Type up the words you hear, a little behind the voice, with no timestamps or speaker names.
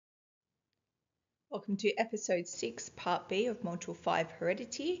Welcome to episode 6, part B of module 5,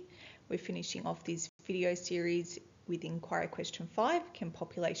 heredity. We're finishing off this video series with inquiry question 5, can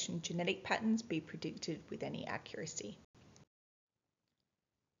population genetic patterns be predicted with any accuracy?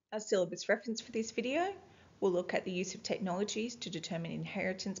 Our syllabus reference for this video will look at the use of technologies to determine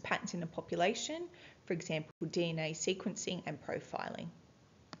inheritance patterns in a population, for example, DNA sequencing and profiling.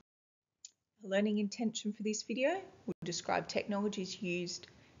 A learning intention for this video will describe technologies used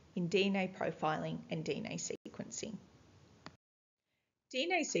in DNA profiling and DNA sequencing.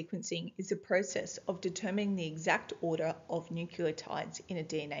 DNA sequencing is a process of determining the exact order of nucleotides in a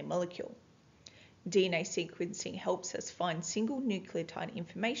DNA molecule. DNA sequencing helps us find single nucleotide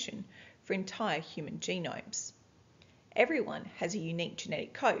information for entire human genomes. Everyone has a unique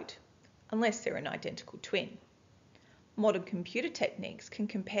genetic code, unless they're an identical twin. Modern computer techniques can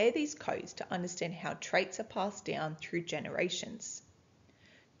compare these codes to understand how traits are passed down through generations.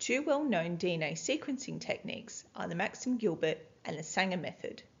 Two well-known DNA sequencing techniques are the Maxim-Gilbert and the Sanger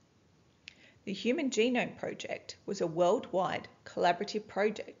method. The Human Genome Project was a worldwide collaborative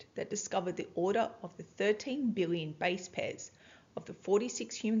project that discovered the order of the 13 billion base pairs of the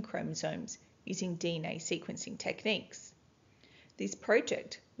 46 human chromosomes using DNA sequencing techniques. This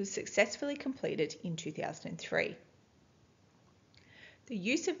project was successfully completed in 2003. The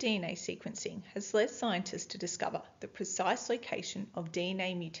use of DNA sequencing has led scientists to discover the precise location of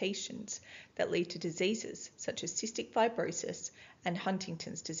DNA mutations that lead to diseases such as cystic fibrosis and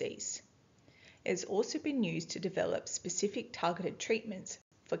Huntington's disease. It has also been used to develop specific targeted treatments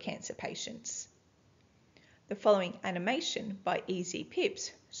for cancer patients. The following animation by EZ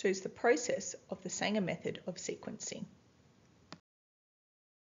Pips shows the process of the Sanger method of sequencing.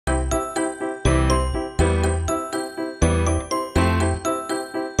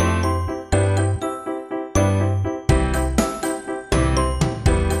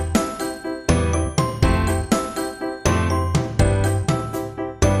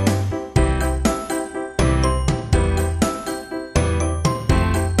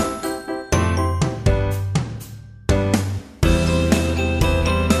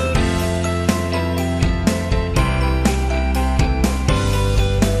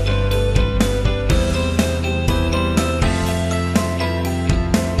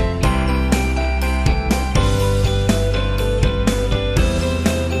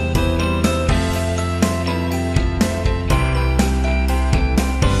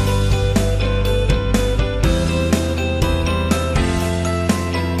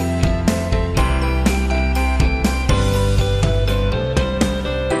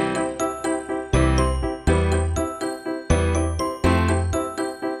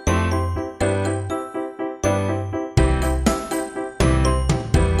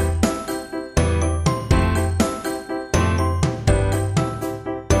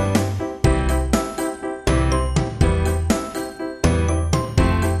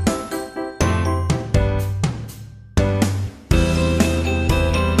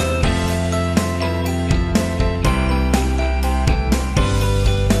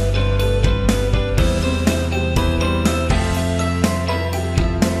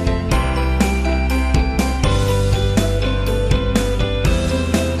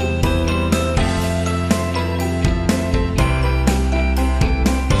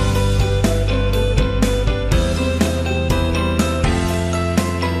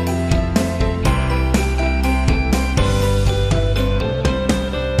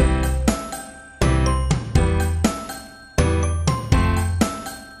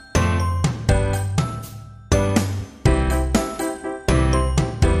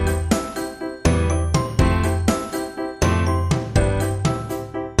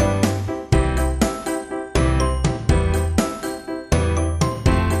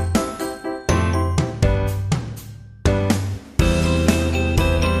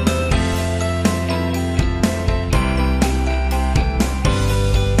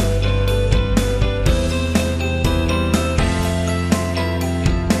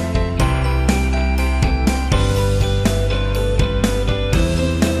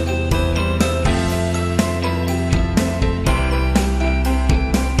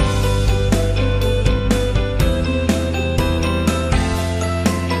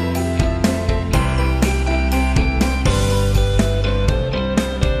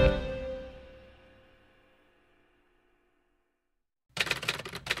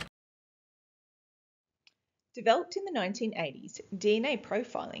 Developed in the 1980s, DNA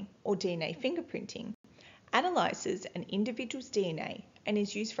profiling, or DNA fingerprinting, analyzes an individual's DNA and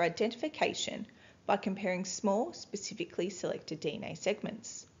is used for identification by comparing small, specifically selected DNA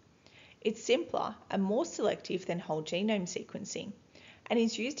segments. It's simpler and more selective than whole genome sequencing and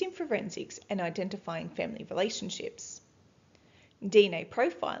is used in forensics and identifying family relationships. DNA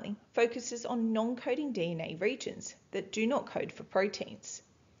profiling focuses on non-coding DNA regions that do not code for proteins.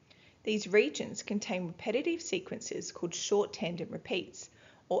 These regions contain repetitive sequences called short tandem repeats,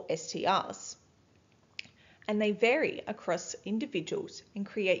 or STRs, and they vary across individuals and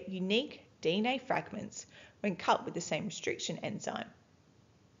create unique DNA fragments when cut with the same restriction enzyme.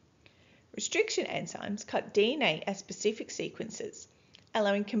 Restriction enzymes cut DNA as specific sequences,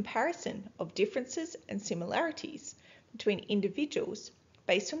 allowing comparison of differences and similarities between individuals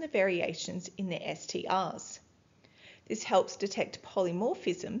based on the variations in their STRs. This helps detect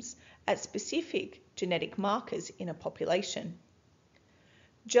polymorphisms at specific genetic markers in a population.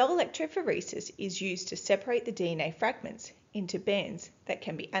 Gel electrophoresis is used to separate the DNA fragments into bands that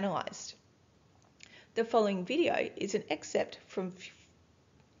can be analysed. The following video is an excerpt from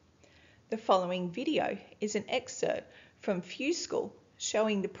Fuse School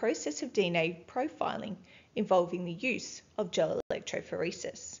showing the process of DNA profiling involving the use of gel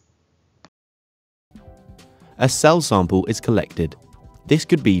electrophoresis. A cell sample is collected. This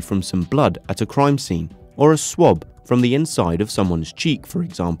could be from some blood at a crime scene or a swab from the inside of someone's cheek, for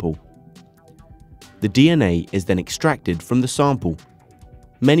example. The DNA is then extracted from the sample.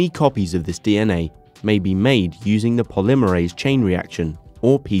 Many copies of this DNA may be made using the polymerase chain reaction,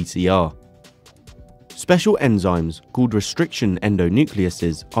 or PCR. Special enzymes called restriction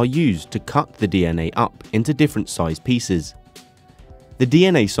endonucleases are used to cut the DNA up into different size pieces. The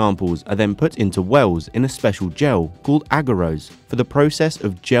DNA samples are then put into wells in a special gel called agarose for the process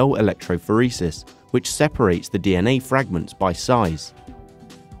of gel electrophoresis, which separates the DNA fragments by size.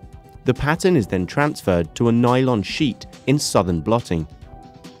 The pattern is then transferred to a nylon sheet in southern blotting.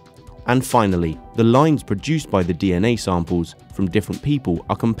 And finally, the lines produced by the DNA samples from different people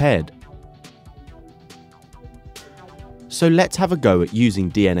are compared. So let's have a go at using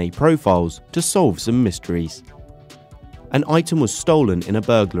DNA profiles to solve some mysteries. An item was stolen in a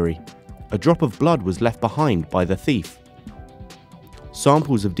burglary. A drop of blood was left behind by the thief.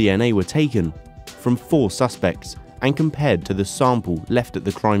 Samples of DNA were taken from 4 suspects and compared to the sample left at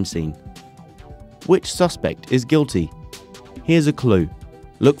the crime scene. Which suspect is guilty? Here's a clue.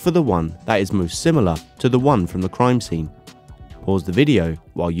 Look for the one that is most similar to the one from the crime scene. Pause the video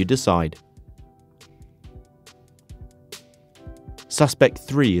while you decide. Suspect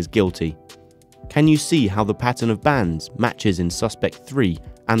 3 is guilty. Can you see how the pattern of bands matches in suspect 3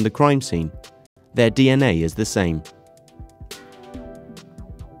 and the crime scene? Their DNA is the same.